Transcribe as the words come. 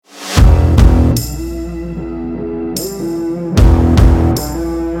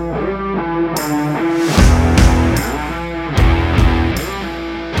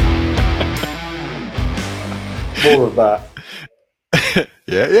more of that.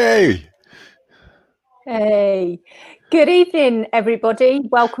 Yeah, yay! Hey, good evening, everybody.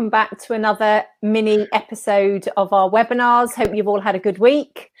 Welcome back to another mini episode of our webinars. Hope you've all had a good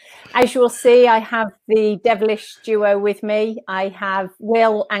week. As you'll see, I have the devilish duo with me. I have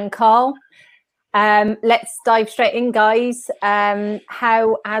Will and Carl. Let's dive straight in, guys.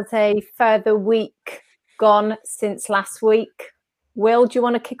 How has a further week gone since last week? Will, do you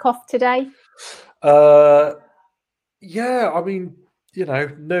want to kick off today? Yeah, I mean,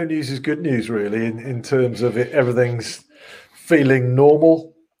 no news is good news, really, in terms of it. Everything's feeling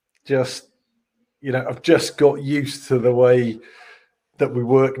normal. Just, I've just got used to the way that we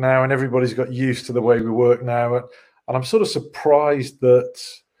work now, and everybody's got used to the way we work now. And I'm sort of surprised that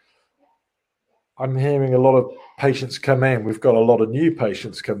I'm hearing a lot of patients come in. We've got a lot of new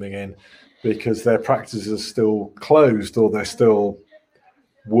patients coming in because their practices are still closed or they're still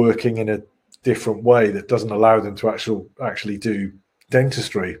working in a different way that doesn't allow them to actually do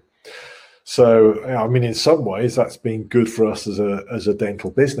dentistry. So, I mean, in some ways, that's been good for us as a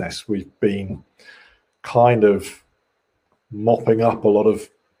dental business. We've been kind of mopping up a lot of,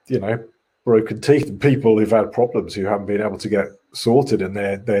 broken teeth and people who've had problems who haven't been able to get sorted, and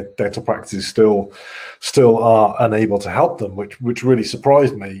their dental practices still are unable to help them, which really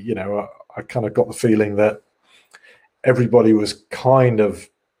surprised me. I kind of got the feeling that everybody was kind of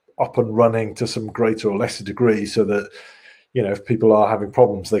up and running to some greater or lesser degree, so that if people are having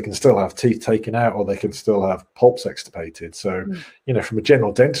problems, they can still have teeth taken out or they can still have pulps extirpated. So from a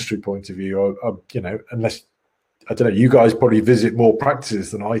general dentistry point of view, unless, I don't know, you guys probably visit more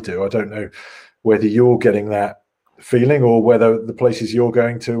practices than I do. I don't know whether you're getting that feeling or whether the places you're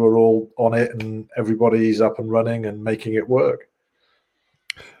going to are all on it and everybody's up and running and making it work.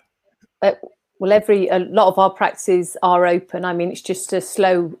 Well, a lot of our practices are open. I mean, it's just a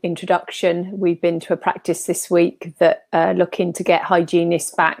slow introduction. We've been to a practice this week that looking to get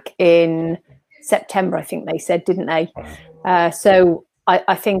hygienists back in September, I think they said, didn't they? So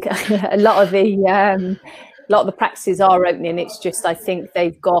I think a lot of the practices are opening. It's just, I think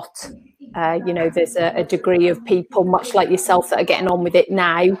they've got, there's a degree of people, much like yourself, that are getting on with it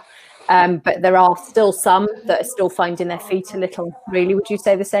now. But there are still some that are still finding their feet a little. Really, would you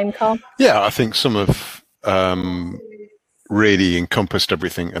say the same, Carl? Yeah, I think some have really encompassed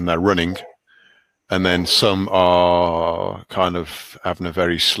everything and they're running. And then some are kind of having a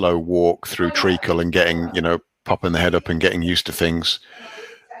very slow walk through treacle and getting, popping their head up and getting used to things.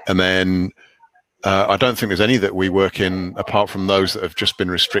 And then I don't think there's any that we work in apart from those that have just been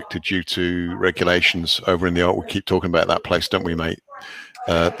restricted due to regulations over in the old. We keep talking about that place, don't we, mate?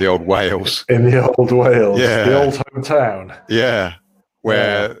 The old Wales. In the old Wales, yeah. The old hometown. Yeah,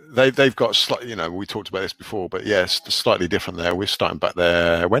 where they've got slightly, we talked about this before, but yes, slightly different there. We're starting back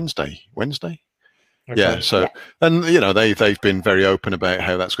there Wednesday. Okay. Yeah, so and they've been very open about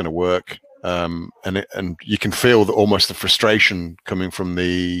how that's going to work, and you can feel almost the frustration coming from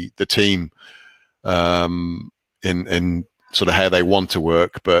the team, in sort of how they want to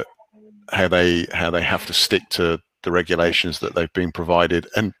work, but how they have to stick to the regulations that they've been provided,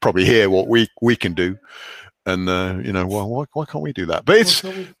 and probably hear what we can do, and why can't we do that? But it's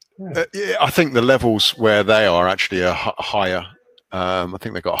I think the levels where they are actually are higher. I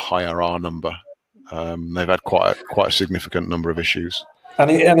think they've got a higher R number. They've had quite a significant number of issues. And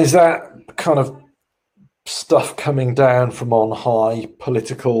is that kind of stuff coming down from on high,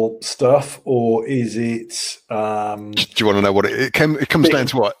 political stuff, or is it? Do you want to know what it comes down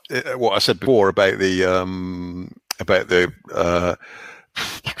to? What I said before about the I've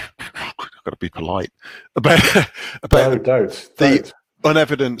got to be polite about the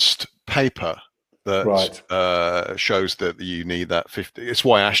unevidenced paper that shows that you need that 50. It's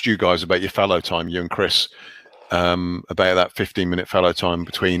why I asked you guys about your fallow time, you and Chris, about that 15-minute fallow time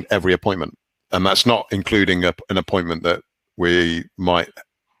between every appointment, and that's not including an appointment that we might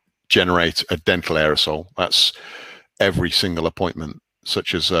generate a dental aerosol. That's every single appointment,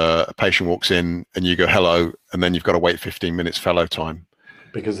 such as a patient walks in and you go hello, and then you've got to wait 15 minutes fallow time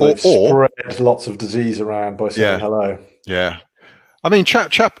because they've spread lots of disease around by saying hello. Yeah, I mean,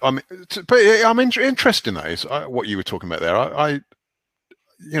 chap. I mean, but I'm interested in that is what you were talking about there.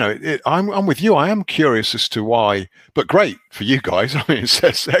 I'm with you. I am curious as to why, but great for you guys. I mean,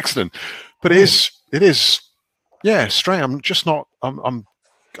 it's excellent, but it is, strange. I'm just not.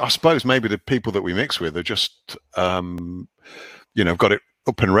 I suppose maybe the people that we mix with are just, got it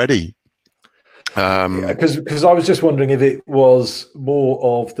up and ready. Because I was just wondering if it was more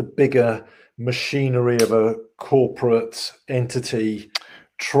of the bigger machinery of a corporate entity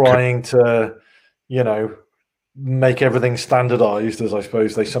trying to, make everything standardized, as I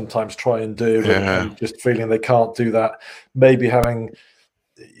suppose they sometimes try and do, and just feeling they can't do that. Maybe having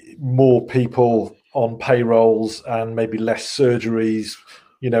more people on payrolls and maybe less surgeries,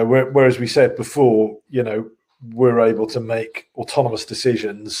 whereas we said before, we're able to make autonomous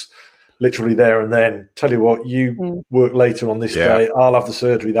decisions literally there and then. Tell you what, you work later on this day, I'll have the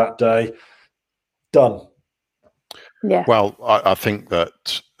surgery that day. Done. Yeah. Well, I think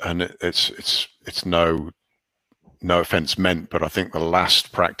that, and it's no offense meant, but I think the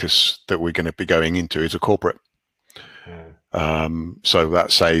last practice that we're going to be going into is a corporate. So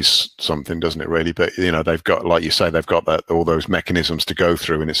that says something, doesn't it, really? But they've got, like you say, they've got all those mechanisms to go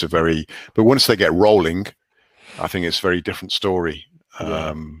through, and but once they get rolling, I think it's a very different story.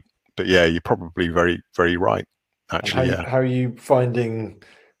 But yeah, you're probably very, very right, actually. How are you finding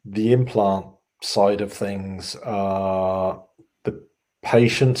the implant side of things? Are the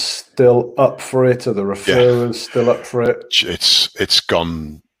patients still up for it? Are the referrers still up for it? It's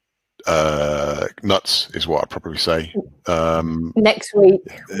gone nuts, is what I'd probably say. Next week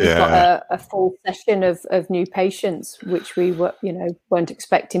we've got a full session of new patients, which we weren't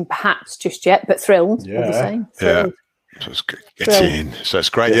expecting perhaps just yet, but thrilled. Thrilled. So it's getting, so it's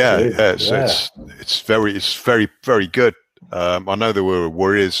great. It's very, very good. I know there were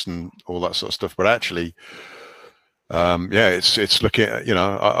worries and all that sort of stuff, but actually, it's looking at,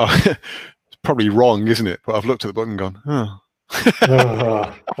 it's probably wrong, isn't it? But I've looked at the book and gone, oh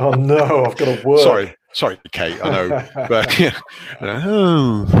no, I've got to work. Sorry, Kate. I know, but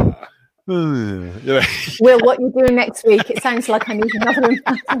Will, what you're doing next week? It sounds like I need another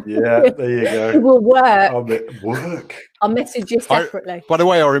implant. Yeah, there you go. It will work. Work. I'll message you separately. By the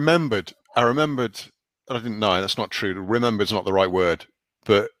way, I remembered. I didn't know. That's not true. Remembered's not the right word.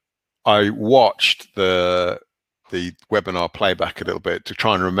 But I watched the webinar playback a little bit to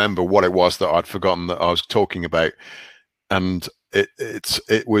try and remember what it was that I'd forgotten that I was talking about, and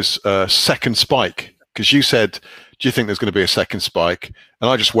it was a second spike, because you said, do you think there's going to be a second spike? And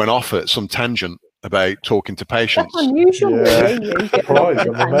I just went off at some tangent about talking to patients. That's unusual. Really. Surprised.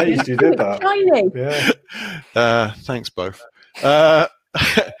 I'm amazed you did that. Thanks both.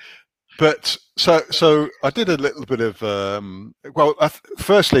 But so I did a little bit of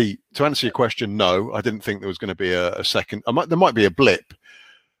firstly, to answer your question, no, I didn't think there was going to be a second. There might be a blip,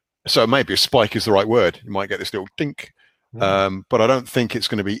 so maybe a spike is the right word. You might get this little dink. But I don't think it's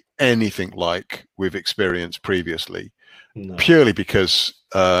going to be anything like we've experienced previously, purely because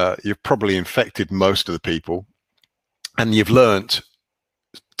you've probably infected most of the people, and you've learnt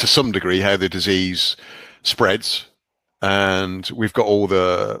to some degree how the disease spreads, and we've got all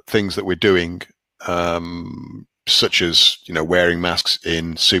the things that we're doing, such as wearing masks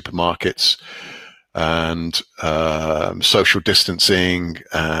in supermarkets and social distancing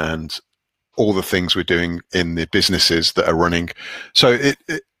and all the things we're doing in the businesses that are running. So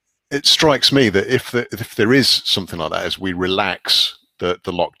it strikes me that if there is something like that, as we relax the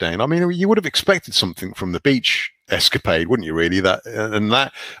lockdown, I mean, you would have expected something from the beach escapade, wouldn't you, really?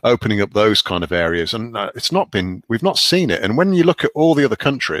 That opening up those kind of areas, and we've not seen it. And when you look at all the other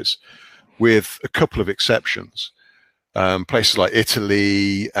countries, with a couple of exceptions, places like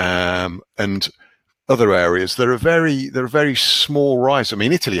Italy and other areas, there are very small rise. I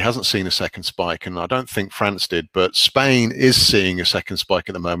mean, Italy hasn't seen a second spike, and I don't think France did, but Spain is seeing a second spike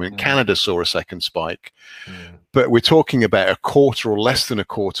at the moment. Canada saw a second spike, but we're talking about a quarter or less than a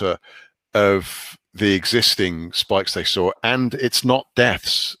quarter of the existing spikes they saw, and it's not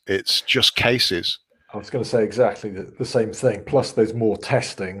deaths, it's just cases. I was going to say exactly the same thing. Plus, there's more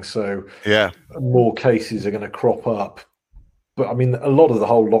testing, so more cases are going to crop up. But I mean, a lot of the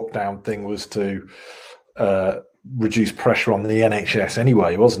whole lockdown thing was to reduce pressure on the NHS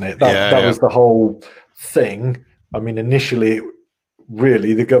anyway, wasn't it? That was the whole thing. I mean, initially,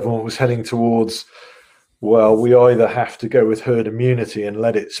 really, the government was heading towards, well, we either have to go with herd immunity and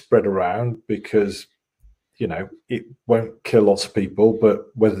let it spread around because, it won't kill lots of people, but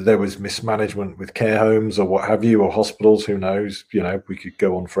whether there was mismanagement with care homes or what have you, or hospitals, who knows? We could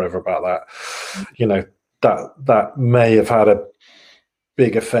go on forever about that. That may have had a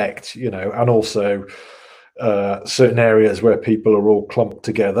big effect, and also certain areas where people are all clumped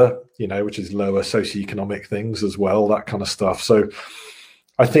together, which is lower socioeconomic things as well, that kind of stuff. So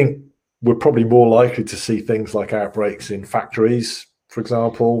I think we're probably more likely to see things like outbreaks in factories, for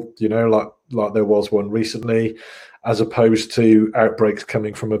example, like there was one recently, as opposed to outbreaks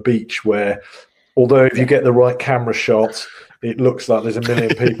coming from a beach where, although if you get the right camera shot, it looks like there's a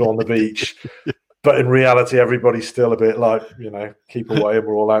million people on the beach. But in reality, everybody's still a bit like, keep away and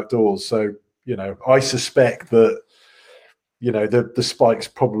we're all outdoors. So, I suspect that, the spikes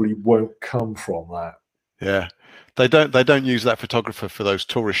probably won't come from that. Yeah. They don't use that photographer for those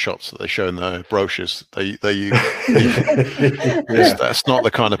tourist shots that they show in the brochures. They use that's not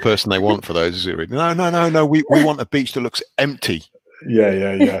the kind of person they want for those, is it? Really? No. We want a beach that looks empty.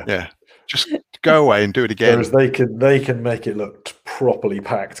 Yeah. Just go away and do it again. Whereas they can make it look properly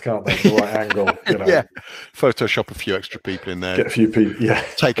packed, can't they? The right angle. Yeah. Photoshop a few extra people in there. Get a few people. Yeah.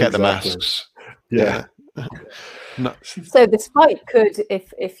 Take out the masks. Yeah. No. So the spike could,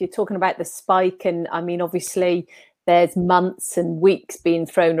 if you're talking about the spike, and I mean, obviously there's months and weeks being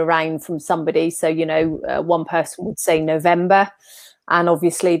thrown around from somebody. So, one person would say November, and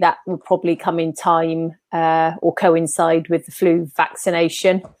obviously that would probably come in time or coincide with the flu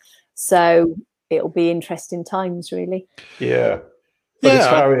vaccination. So it'll be interesting times, really. Yeah. But it's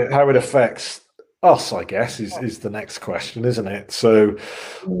how it affects us, I guess, is the next question, isn't it? So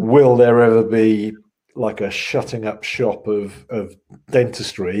will there ever be like a shutting up shop of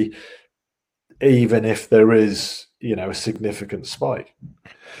dentistry, even if there is, a significant spike?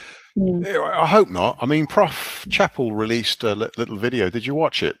 I hope not. I mean, Prof Chappell released a little video. Did you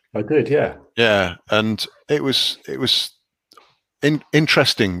watch it? I did, yeah. Yeah, and it was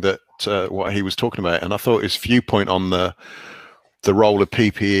interesting that what he was talking about, and I thought his viewpoint on the role of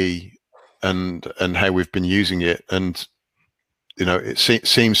PPE and how we've been using it, and it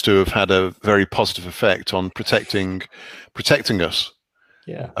seems to have had a very positive effect on protecting us.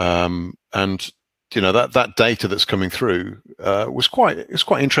 Yeah. And that data that's coming through was quite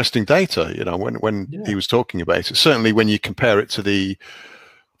interesting data. When he was talking about it, certainly when you compare it to the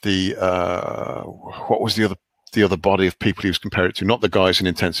what was the other body of people he was comparing it to? Not the guys in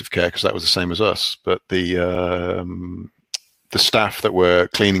intensive care, because that was the same as us, but the staff that were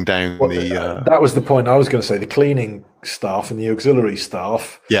cleaning down that was the point I was going to say. The cleaning staff and the auxiliary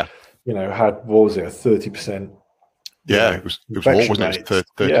staff, had, what was it, a 30%? Yeah, it was more, wasn't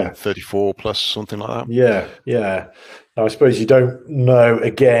it? 34 plus, something like that. Yeah. Now, I suppose you don't know,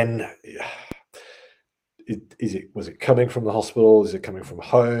 again, was it coming from the hospital? Is it coming from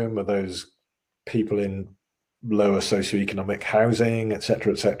home? Are those people in lower socioeconomic housing, et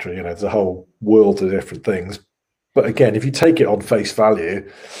cetera, et cetera? There's a whole world of different things. But again, if you take it on face value,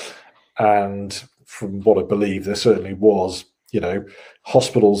 and from what I believe, there certainly was,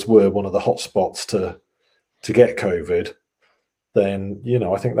 hospitals were one of the hot spots to get COVID, then,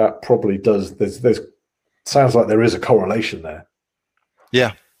 I think that probably does. There's sounds like there is a correlation there.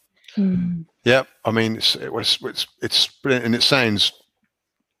 Yeah. Yeah. I mean, it's brilliant, and it sounds,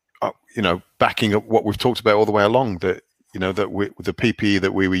 backing up what we've talked about all the way along, that, that the PPE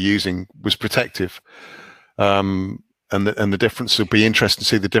that we were using was protective. And the difference will be interesting to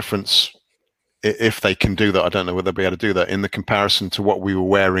see the difference if they can do that. I don't know whether they'll be able to do that in the comparison to what we were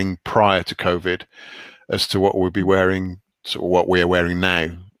wearing prior to COVID, as to what we'll be wearing, or what we are wearing now,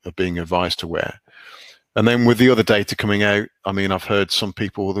 or being advised to wear. And then with the other data coming out, I mean, I've heard some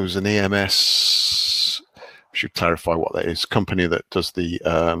people, there was an EMS, I should clarify what that is, company that does the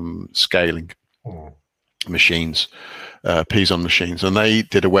scaling machines, Pison machines, and they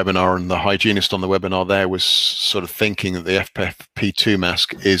did a webinar, and the hygienist on the webinar there was sort of thinking that the FFP2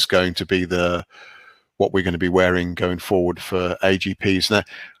 mask is going to be what we're going to be wearing going forward for AGPs. Now,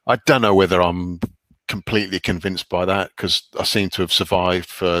 I don't know whether I'm completely convinced by that, because I seem to have survived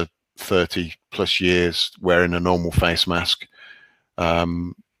for 30 plus years wearing a normal face mask,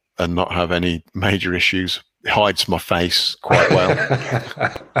 and not have any major issues. It hides my face quite well.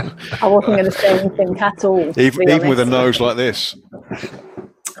 I wasn't going to say anything at all. Even with a nose like this,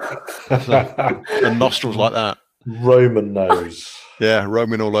 and nostrils like that. Roman nose. Yeah,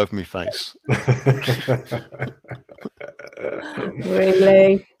 Roman all over my face.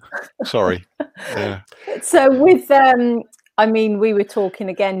 Really? Sorry. Yeah. So with we were talking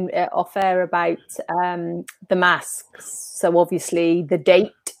again off air about the masks. So obviously the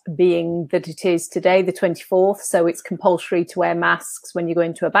date being that it is today, the 24th. So it's compulsory to wear masks when you go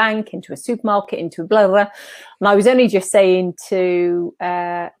into a bank, into a supermarket, into a blah, blah. And I was only just saying to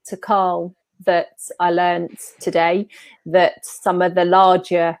Carl that I learned today that some of the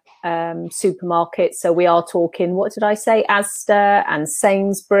larger supermarkets, so we are talking, what did I say, Asda and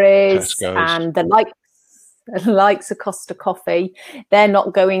Sainsbury's, Tesco's, and the likes of Costa Coffee, they're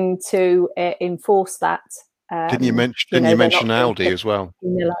not going to enforce that. Didn't you mention Aldi as well?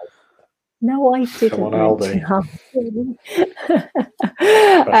 No, I didn't. Come on, Aldi.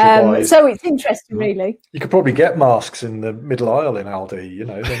 So it's interesting, really. You could probably get masks in the middle aisle in Aldi.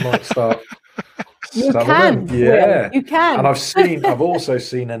 They might start. You can, yeah, you can. And I've also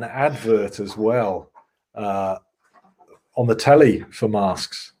seen an advert as well on the telly for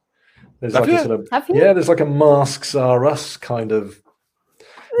masks. There's there's like a Masks Are Us kind of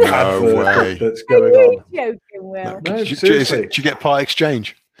advert that's going on. Joking, Will? No, seriously. Did you get part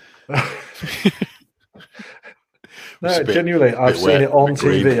exchange? No, genuinely, I've seen it on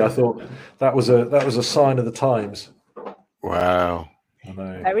TV. I thought that was a sign of the times. Wow. I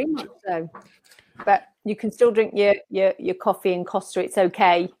know. Very much so. But you can still drink your coffee in Costa. It's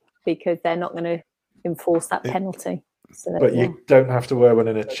okay because they're not going to enforce that penalty. So but you don't have to wear one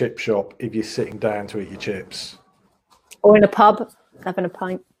in a chip shop if you're sitting down to eat your chips. Or in a pub, having a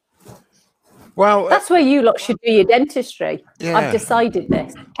pint. Well, that's where you lot should do your dentistry. Yeah. I've decided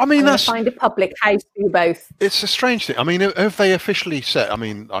this. I mean, that's find a public house for you both. It's a strange thing. I mean, have they officially said? I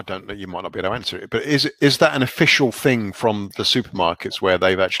mean, I don't know. You might not be able to answer it, but is that an official thing from the supermarkets where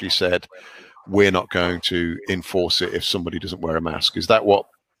they've actually said we're not going to enforce it if somebody doesn't wear a mask? Is that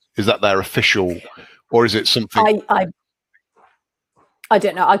their official, or is it something? I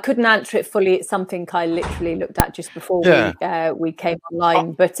don't know. I couldn't answer it fully. It's something I literally looked at just before we came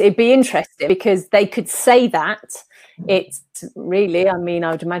online. But it'd be interesting because they could say that. It's really, I mean,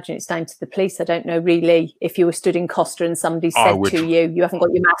 I would imagine it's down to the police. I don't know really if you were stood in Costa and somebody said to you, you haven't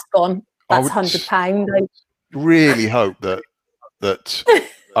got your mask on, that's £100. I really hope that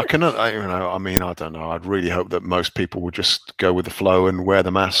I cannot, I mean, I don't know. I'd really hope that most people would just go with the flow and wear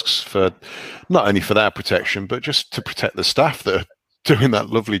the masks for not only for their protection, but just to protect the staff that are doing that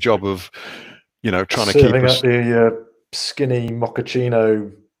lovely job of, trying to keep us. Up the skinny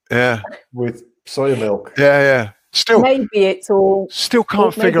mochaccino with soya milk. Yeah. Still, maybe it's all. Still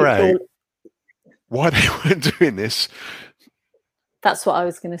can't figure out why they weren't doing this. That's what I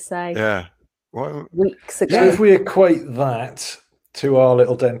was going to say. Yeah. Weeks ago. So if we equate that to our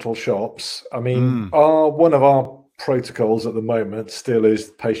little dental shops, I mean, one of our protocols at the moment still is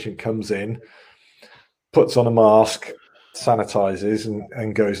the patient comes in, puts on a mask, sanitizes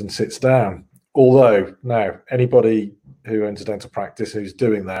and goes and sits down. Although now anybody who owns a dental practice who's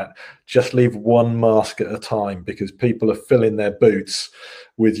doing that, just leave one mask at a time because people are filling their boots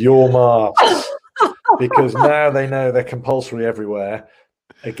with your masks because now they know they're compulsory everywhere.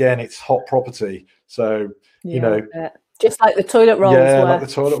 Again, it's hot property. So, just like the toilet rolls were. Like the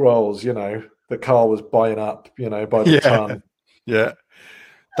toilet rolls, that Carl was buying up, by the ton. Yeah.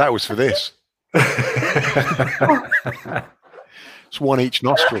 That was for this. It's one each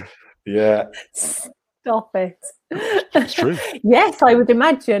nostril. Yeah. Stop it. It's true. Yes, I would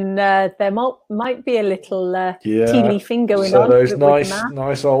imagine there might be a little teeny thing going on. So those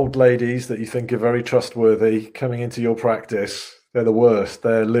nice old ladies that you think are very trustworthy coming into your practice, they're the worst.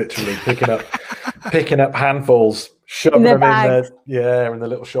 They're literally picking up handfuls, shoving them in in the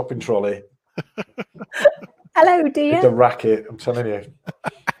little shopping trolley. Hello, dear. It's a racket, I'm telling you.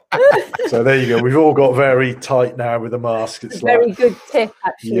 So there you go. We've all got very tight now with the mask. It's very good tip,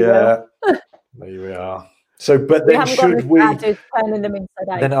 actually. Yeah, there we are. So, but then should we? Turning them inside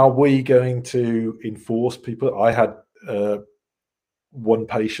out. Then are we going to enforce people? I had one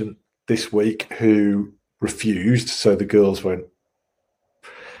patient this week who refused. So the girls went,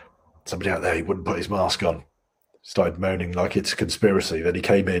 somebody out there, he wouldn't put his mask on. Started moaning like it's a conspiracy. Then he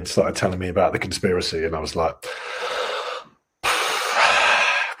came in, started telling me about the conspiracy, and I was like,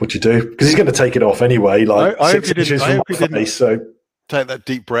 "What you do?" Because he's going to take it off anyway. Like I 6 inches from my face. So take that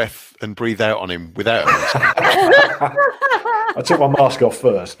deep breath and breathe out on him without a mask. I took my mask off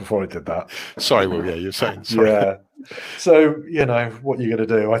first before I did that. Sorry, Will. Yeah, you're saying. Sorry. Yeah. So what you're going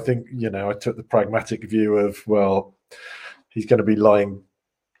to do? I think I took the pragmatic view of he's going to be lying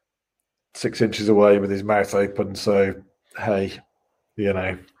 6 inches away with his mouth open. So hey,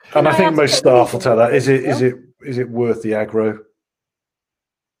 and I think most staff will tell that. Is it worth the aggro?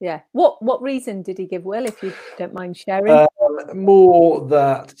 Yeah. What reason did he give, Will, if you don't mind sharing? More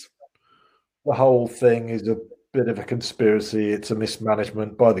that the whole thing is a bit of a conspiracy. It's a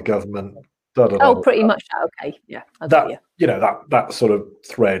mismanagement by the government. Pretty much. Okay. Yeah. That sort of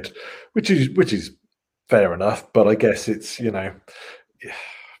thread, which is fair enough. But I guess it's what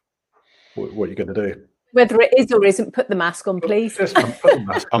you're going to do. Whether it is or isn't, put the mask on, please. Just put the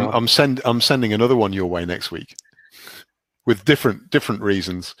mask on. I'm sending another one your way next week. With different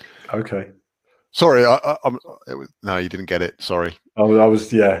reasons. Okay. Sorry, no, you didn't get it. Sorry. I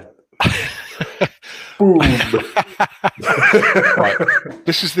was Boom. Right.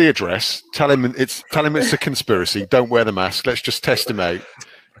 This is the address. Tell him it's a conspiracy. Don't wear the mask. Let's just test him out,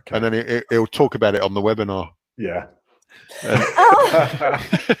 and then he'll talk about it on the webinar. Yeah.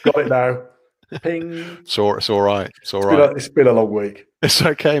 Got it now. Ping. It's all right. It's all right. It's been a long week. It's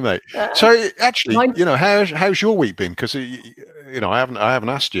okay, mate. So actually, how's your week been? Because I haven't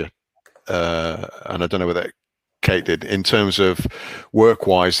asked you, and I don't know whether Kate did in terms of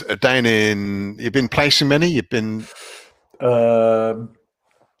work-wise. You've been placing many. You've been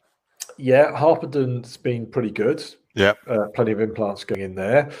Yeah, Harpenden been pretty good. Yeah, plenty of implants going in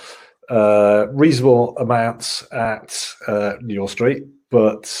there. Reasonable amounts at New York Street,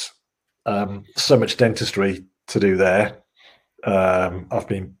 but so much dentistry to do there. I've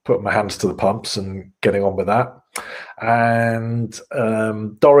been putting my hands to the pumps and getting on with that. And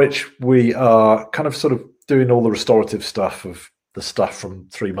Dorwich, we are kind of sort of doing all the restorative stuff of the stuff from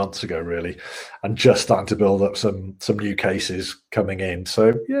 3 months ago, really, and just starting to build up some new cases coming in.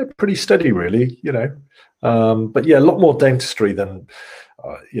 So yeah, pretty steady, really, you know. But yeah, a lot more dentistry than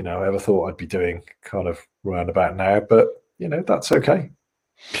you know, I ever thought I'd be doing kind of round about now. But you know, that's okay.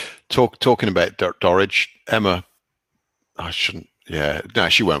 Talking about Dorwich, Emma. I shouldn't. Yeah, no,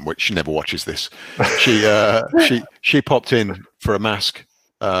 she won't. She never watches this. She popped in for a mask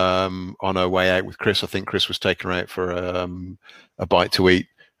on her way out with Chris. I think Chris was taking her out for a bite to eat,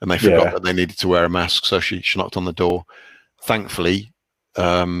 and they forgot that they needed to wear a mask, so she knocked on the door. Thankfully,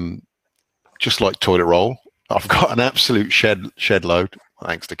 just like toilet roll, I've got an absolute shed load,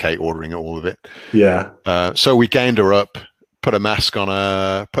 thanks to Kate ordering all of it. Yeah. So we gained her up, put a mask on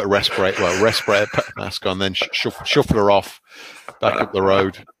her, put a respirator put a mask on, then shuffle her off back up the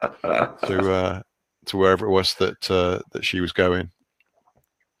road to wherever it was that she was going.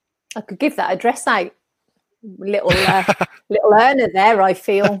 I could give that address out. Little earner there, I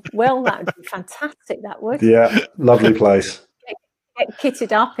feel. Well, that would be fantastic. That would. Yeah, lovely place. Get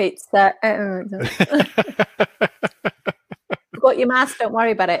kitted up. It's got your mask. Don't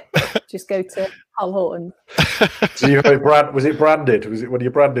worry about it. Just go to Hull Horton. So was it branded? Was it one of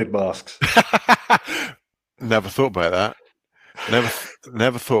your branded masks? Never thought about that.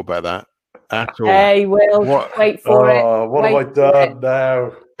 Never thought about that at all. Hey, Will, wait for it. What have I done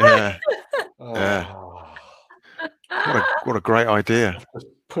now? Yeah. Yeah. What a great idea.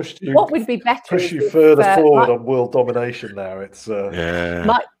 Pushed you. What would be better? Push you further forward on world domination now. It's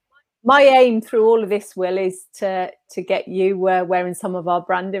My aim through all of this, Will, is to get you wearing some of our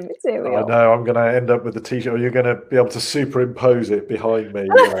branding material. I know. I'm going to end up with the t-shirt. Or you're going to be able to superimpose it behind me.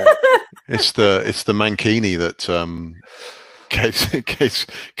 It's the mankini that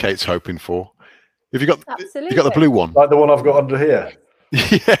Kate's hoping for. Have you got? Absolutely. You got the blue one? Like the one I've got under here.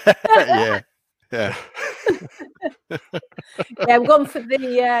 Yeah. Yeah, we've gone for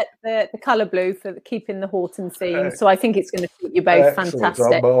the colour blue for keeping the Horton theme. So I think it's going to suit you both. Excellent.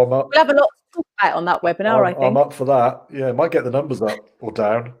 Fantastic. We'll have a lot to talk about on that webinar, I think. I'm up for that. Yeah, might get the numbers up or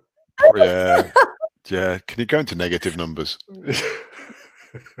down. Yeah. Can you go into negative numbers?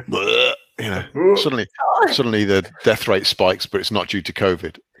 Suddenly the death rate spikes, but it's not due to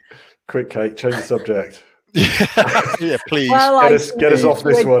COVID. Quick, Kate, change the subject. Yeah, please. Well, get us off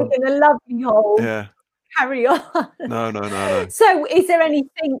this one. In a lovely hole. Yeah. Carry on. No. So, is there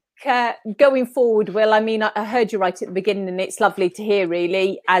anything going forward, Will? I mean, I heard you right at the beginning, and it's lovely to hear,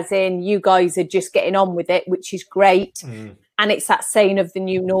 really, as in you guys are just getting on with it, which is great. And it's that saying of the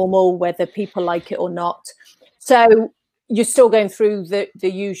new normal, whether people like it or not. So, you're still going through the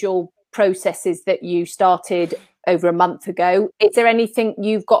usual processes that you started over a month ago. Is there anything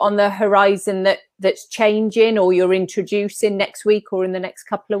you've got on the horizon that's changing or you're introducing next week or in the next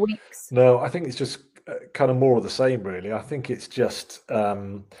couple of weeks? No, I think it's just kind of more of the same, really. I think it's just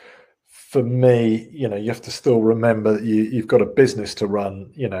for me, you know, you have to still remember that you've got a business to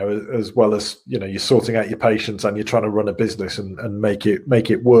run, you know, as well as, you know, you're sorting out your patients and you're trying to run a business and make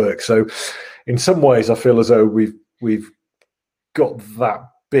it work. So in some ways I feel as though we've got that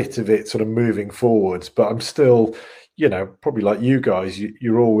bit of it sort of moving forwards, but I'm still, you know, probably like you guys,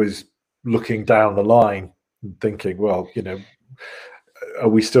 you're always looking down the line and thinking, well, you know, are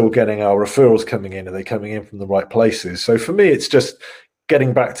we still getting our referrals coming in? Are they coming in from the right places? So for me, it's just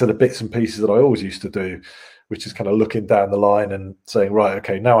getting back to the bits and pieces that I always used to do, which is kind of looking down the line and saying, right,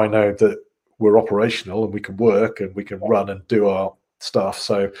 okay, now I know that we're operational and we can work and we can run and do our stuff.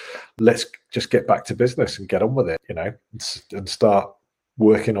 So let's just get back to business and get on with it, you know, and start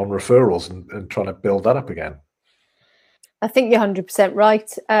working on referrals and trying to build that up again. I think you're 100%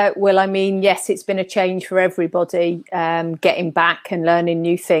 right, Will. I mean, yes, it's been a change for everybody, getting back and learning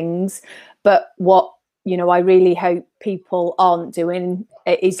new things. But what, you know, I really hope people aren't doing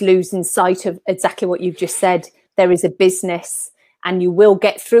is losing sight of exactly what you've just said. There is a business and you will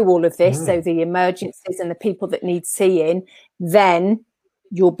get through all of this. So the emergencies and the people that need seeing, then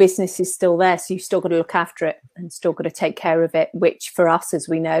your business is still there. So you've still got to look after it and still got to take care of it, which for us, as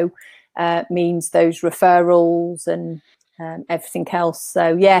we know, means those referrals and everything else.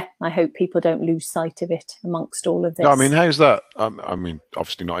 So yeah, I hope people don't lose sight of it amongst all of this. No, I mean, how's that? I mean,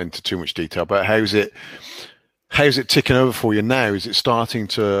 obviously not into too much detail, but how's it ticking over for you now? Is it starting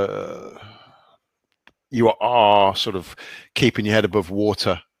to, you are sort of keeping your head above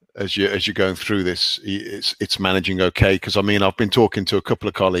water as you're going through this, it's managing okay? Because I mean, I've been talking to a couple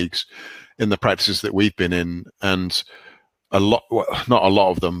of colleagues in the practices that we've been in, and not a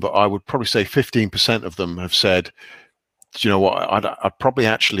lot of them, but I would probably say 15% of them have said, you know what, I'd probably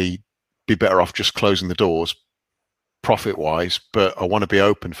actually be better off just closing the doors profit wise, but I want to be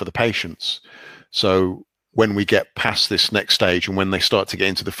open for the patients. So when we get past this next stage and when they start to get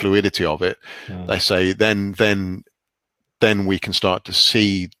into the fluidity of it, they say then we can start to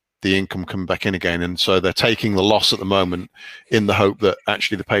see the income come back in again. And so they're taking the loss at the moment in the hope that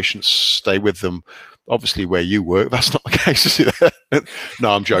actually the patients stay with them. Obviously where you work, that's not the case, is it?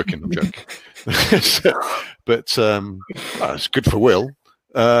 No, I'm joking. But it's good for Will.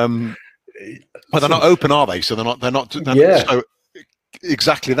 But they're not open, are they? So they're not so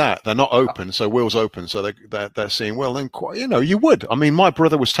exactly that. They're not open. So Will's open. So they're seeing, well, then quite, you would. I mean, my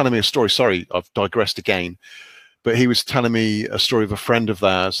brother was telling me a story. Sorry, I've digressed again. But he was telling me a story of a friend of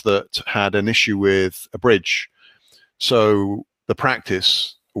theirs that had an issue with a bridge. So the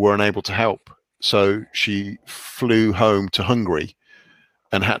practice were unable to help. So she flew home to Hungary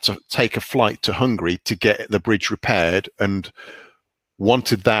and had to take a flight to Hungary to get the bridge repaired, and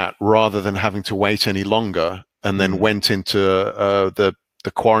wanted that rather than having to wait any longer, and then went into the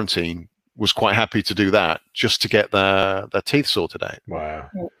quarantine, was quite happy to do that just to get their teeth sorted out. Wow.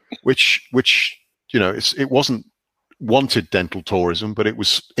 Which it wasn't wanted dental tourism, but it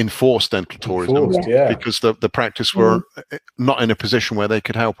was enforced dental tourism because the practice were not in a position where they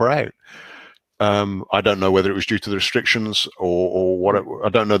could help her out. I don't know whether it was due to the restrictions or what. I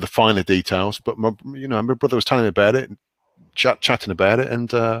don't know the finer details, but my brother was telling me about it, chatting about it,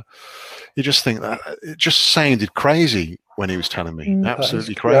 and you just think that it just sounded crazy when he was telling me.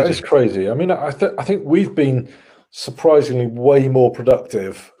 Absolutely crazy. That is crazy. I mean, I think we've been surprisingly way more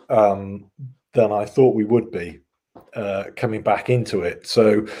productive than I thought we would be coming back into it.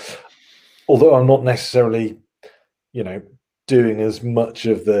 So although I'm not necessarily, doing as much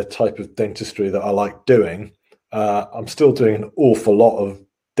of the type of dentistry that I like doing, I'm still doing an awful lot of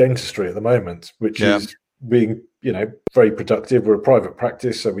dentistry at the moment, which is being, very productive. We're a private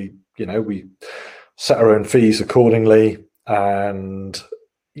practice, so we set our own fees accordingly, and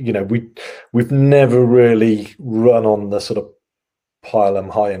we've never really run on the sort of pile them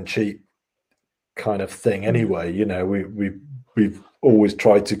high and cheap kind of thing anyway. We've always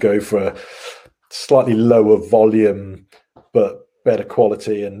tried to go for a slightly lower volume but better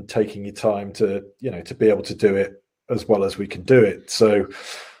quality, and taking your time to to be able to do it as well as we can do it. So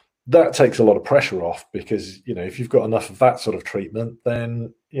that takes a lot of pressure off, because if you've got enough of that sort of treatment,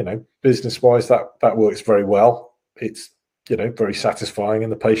 then business wise that works very well. It's very satisfying,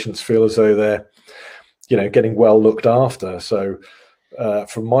 and the patients feel as though they're getting well looked after. So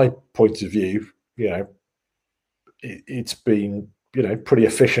from my point of view, it's been pretty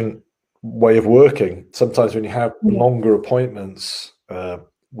efficient way of working. Sometimes when you have longer appointments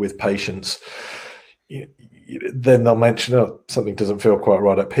with patients, then they'll mention, something doesn't feel quite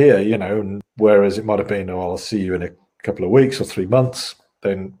right up here, and whereas it might have been, I'll see you in a couple of weeks or 3 months,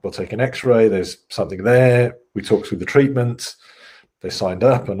 then we'll take an x-ray, there's something there, we talk through the treatment, they signed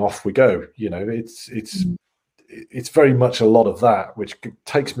up, and off we go. It's very much a lot of that, which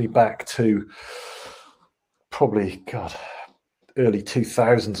takes me back to probably early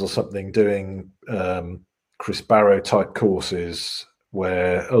 2000s or something, doing Chris Barrow type courses,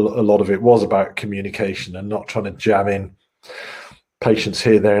 where a lot of it was about communication and not trying to jam in patients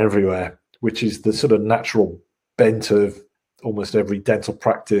here, there, and everywhere, which is the sort of natural bent of almost every dental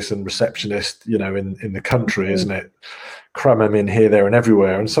practice and receptionist, in the country, isn't it? Cram them in here, there, and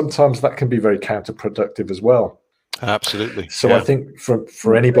everywhere, and sometimes that can be very counterproductive as well. Absolutely. So I think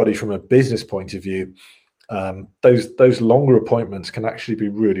for anybody from a business point of view, those longer appointments can actually be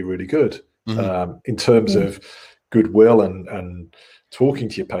really, really good in terms of goodwill and talking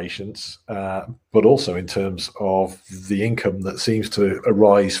to your patients, but also in terms of the income that seems to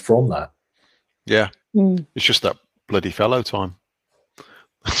arise from that. Yeah, it's just that bloody fellow time.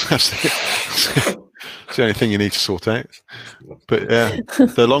 That's the only thing you need to sort out. But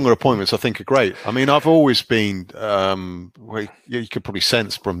the longer appointments I think are great. I mean, I've always been, you could probably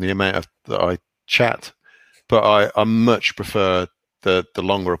sense from the amount that I chat, but I much prefer the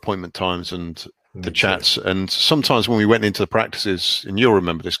longer appointment times and the chats. And sometimes when we went into the practices, and you'll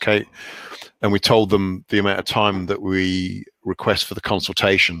remember this, Kate, and we told them the amount of time that we request for the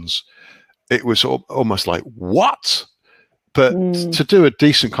consultations, it was almost like, what? But to do a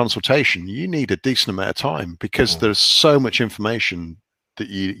decent consultation, you need a decent amount of time, because there's so much information that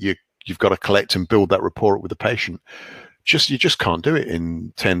you've got to collect and build that rapport with the patient. You just can't do it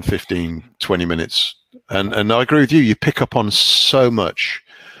in 10, 15, 20 minutes. And I agree with you. You pick up on so much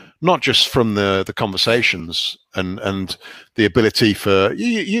not just from the conversations and the ability for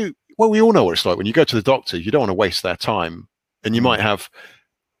you. Well, we all know what it's like when you go to the doctor. You don't want to waste their time, and you might have.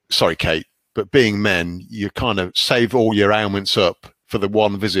 Sorry, Kate, but being men, you kind of save all your ailments up for the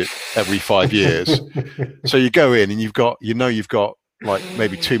one visit every 5 years. So you go in and you've got like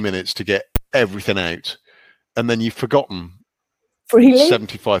maybe 2 minutes to get everything out, and then you've forgotten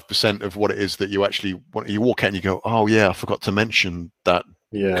 75% of what it is that you actually want. You walk out and you go, oh yeah, I forgot to mention that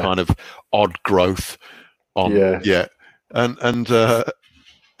kind of odd growth on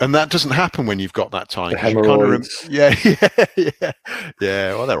and that doesn't happen when you've got that time. The hemorrhoids. Yeah.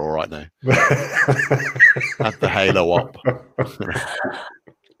 Well, they're all right now. Had the halo up.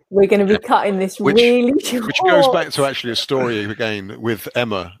 We're going to be cutting this really short. Which goes back to actually a story again with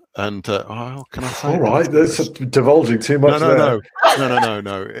Emma. And can I say? All right, that's divulging too much. No.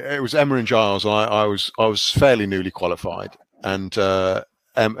 It was Emma and Giles. I was fairly newly qualified, and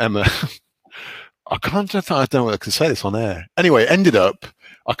Emma. I don't know whether I can say this on air. Anyway, it ended up.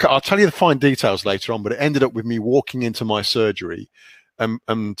 I'll tell you the fine details later on, but it ended up with me walking into my surgery, and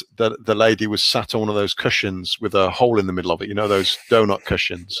the lady was sat on one of those cushions with a hole in the middle of it. You know, those donut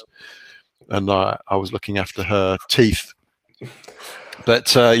cushions, and I was looking after her teeth.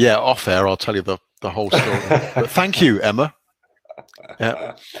 But off air, I'll tell you the whole story. But thank you, Emma.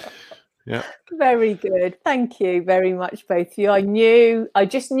 Yeah. Very good. Thank you very much, both of you. I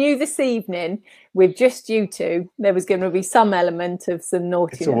just knew this evening with just you two, there was going to be some element of some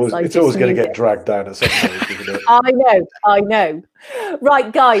naughtiness. It's always going to get dragged down at some point, isn't it? I know.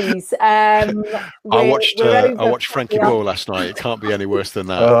 Right, guys. I watched Frankie Boyle last night. It can't be any worse than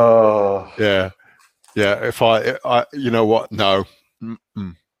that. Oh. Yeah. If I you know what? No.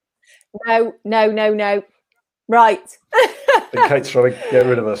 Mm-mm. No. Right. Kate's trying to get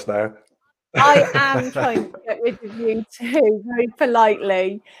rid of us now. I am trying to get rid of you too, very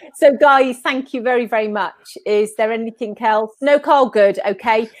politely. So, guys, thank you very, very much. Is there anything else? No, Carl, good.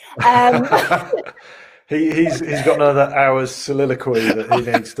 Okay. He's got another hour's soliloquy that he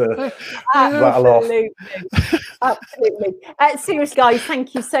needs to rattle off. Absolutely. Seriously, guys,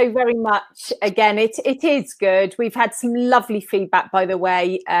 thank you so very much. Again, it is good. We've had some lovely feedback, by the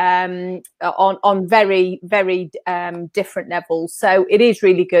way, on very, very different levels. So it is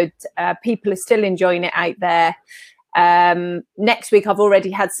really good. People are still enjoying it out there. Next week, I've already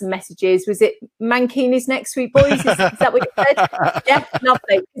had some messages. Was it Mankini's next week, boys? Is that what you said? Yeah,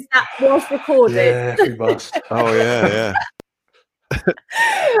 lovely. Because that was recorded. Yeah, we must. Oh, yeah.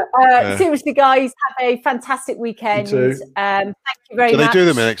 Seriously, guys, have a fantastic weekend. You too. Thank you very much. Do they do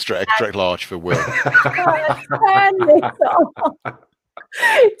them in extra large for Will?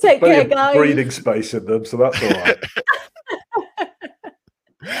 Take care, guys. Breathing space in them, so that's all right.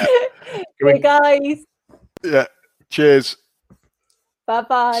 Hey, guys. Yeah. Cheers.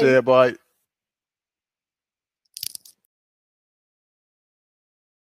 Bye-bye. See you. Bye.